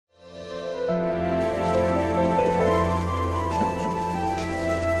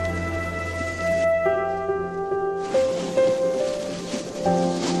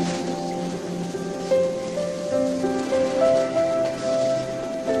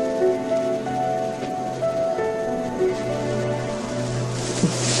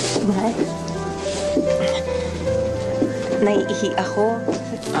Mahal. Naiihi ako.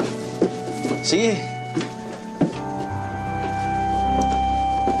 Sige.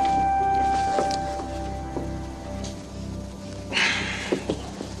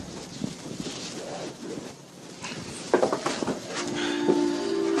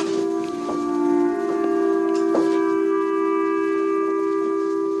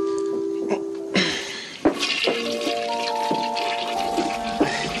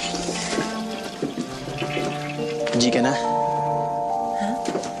 G ka na? Ha?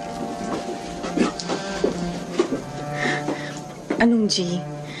 Anong G?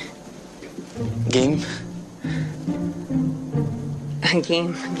 Game?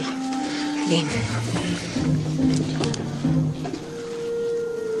 Game.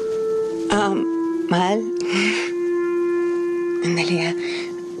 Mahal? Andali ha.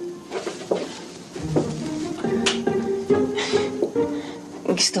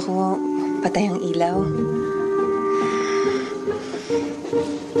 Gusto ko patay ang ilaw.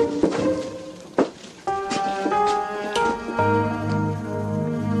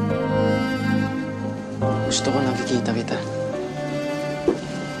 Gusto ko nakikita kita.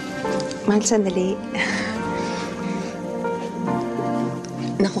 Mahal, sandali.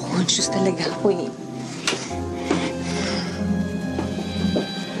 Naku-conscious talaga ako eh.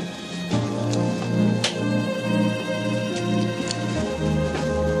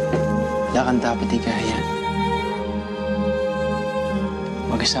 Lakan dapat ikaya.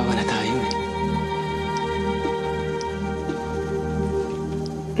 Mag-asawa na tayo eh.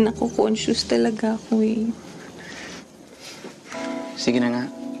 Naku-conscious talaga ako eh. Sige na nga.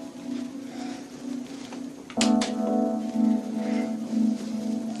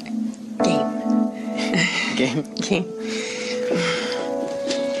 Game. Game? Game.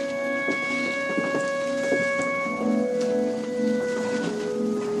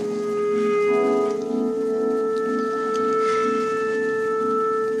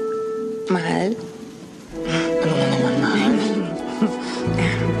 Mahal? Ano na naman, mahal?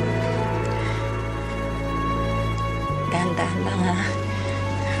 Dahan-dahan lang, ha?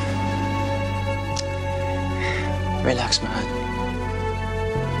 Relax, mahal.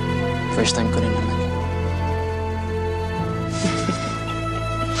 First time ko rin naman.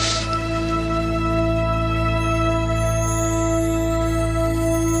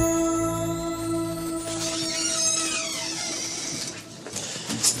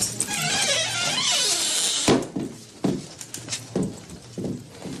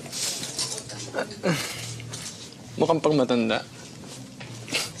 Mukhang pang matanda.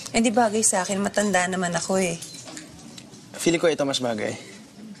 Eh, di bagay sa akin. Matanda naman ako eh. Feeling ko ito mas bagay.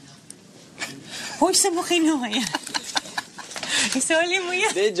 Hoy, saan mo kinuha yan? Isoli mo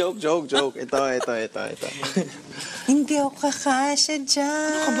yan. Hindi, joke. Ito. Hindi ako kakasya dyan.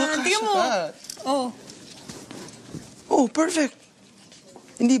 Ano ka ba? Kasya ka. Oh. Oh, perfect.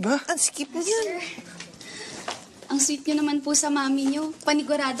 Hindi ba? Ang skip mo yan. Ang sweet niyo naman po sa mami niyo.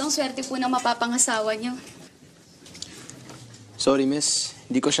 Paniguradong swerte po ng mapapangasawa niyo. Sorry, miss.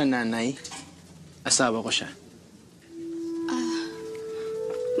 Hindi ko siya nanay. Asawa ko siya.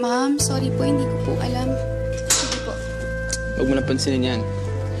 Ma'am, sorry po. Hindi ko po alam. Sige po. Huwag mo napansinin yan.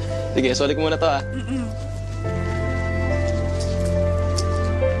 Sige, sorry ko muna to, ah.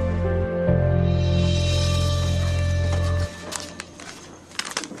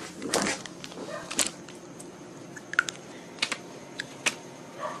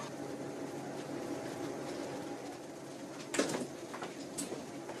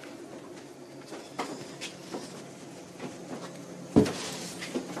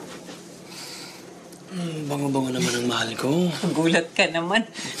 Bango-bango naman ang mahal ko. Gulat ka naman.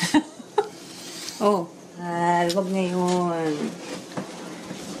 Oh, mahal, wag ngayon.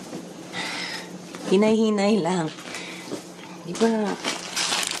 Hinay-hinay lang. Di ba,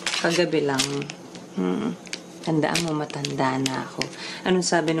 kagabi lang, tandaan mo matanda na ako. Anong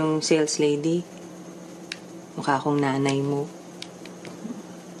sabi nung sales lady? Mukha akong nanay mo.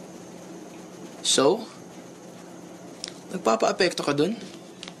 So? Nagpapa-apekto ka dun?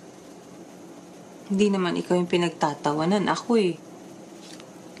 Hindi naman ikaw yung pinagtatawanan. Ako eh.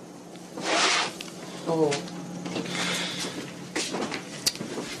 Oo.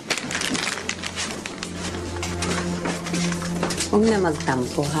 Huwag na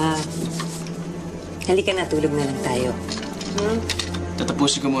magtampo, ha? Halika na, tulog na lang tayo.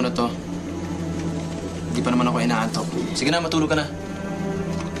 Tatapusin ko muna to. Hindi pa naman ako inaantok. Sige na, matulog ka na.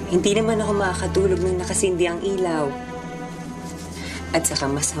 Hindi naman ako makakatulog nang nakasindi ang ilaw. At saka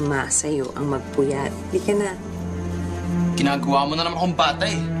masama sa'yo ang magpuyat. Halika na. Ginagawa mo na naman akong bata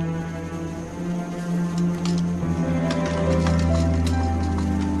eh.